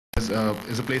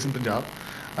is a place in Punjab,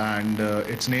 and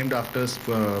it's named after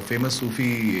famous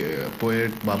Sufi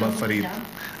poet Baba Farid.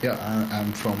 Yeah,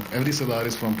 I'm from. Every Sardar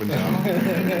is from Punjab.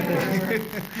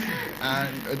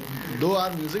 And though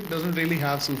our music doesn't really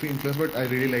have Sufi influence, but I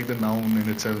really like the noun in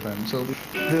itself, and so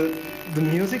the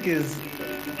music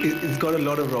it's got a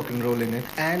lot of rock and roll in it,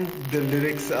 and the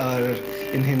lyrics are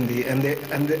in Hindi, and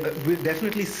we're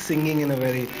definitely singing in a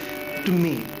very, to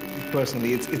me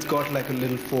personally, it's got like a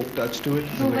little folk touch to it.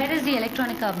 So where does the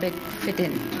electronica bit fit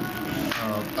in?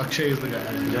 Akshay is the guy.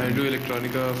 Yeah, I do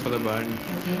electronica for the band.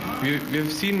 Okay.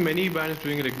 We've seen many bands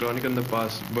doing electronica in the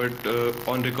past, but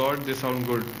on record they sound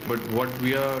good. But what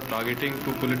we are targeting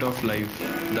to pull it off live,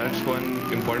 that's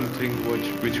one important thing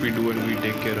which we do and we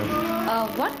take care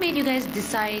of. What made you guys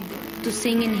decide to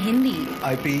sing in Hindi?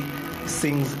 IP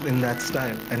sings in that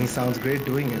style, and he sounds great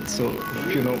doing it. So,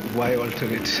 why alter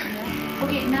it?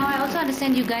 Okay, now I also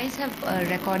understand you guys have a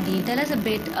record deal. Tell us a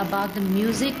bit about the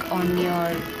music on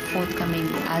your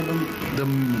forthcoming album.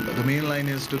 The main line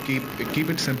is to keep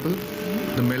it simple.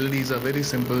 The melodies are very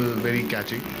simple, very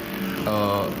catchy.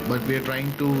 But we are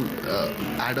trying to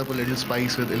add up a little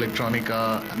spice with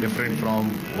electronica, different from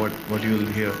what you will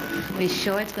hear. We're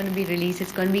sure it's going to be released.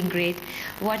 It's going to be great.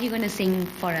 What are you going to sing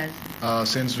for us?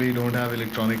 Since we don't have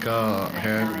electronica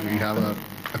here, we have a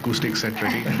acoustic set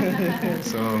ready.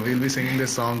 So we'll be singing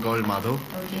this song called Madho.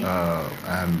 Okay.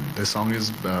 And this song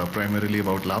is primarily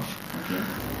about love.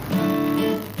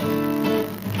 Okay.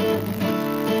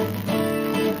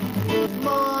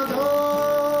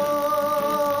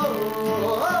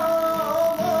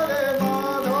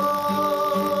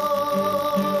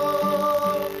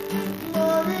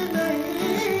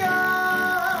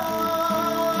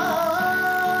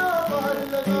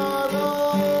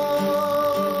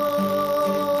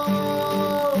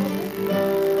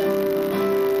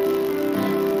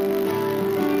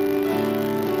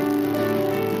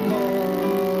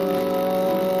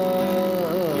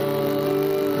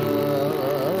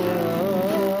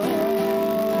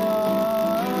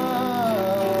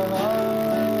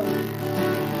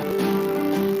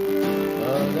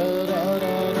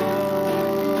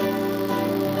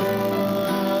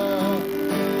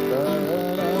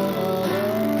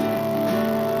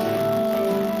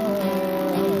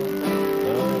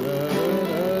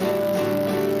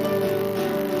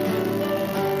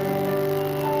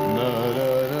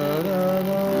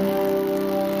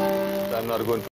 I'm not going to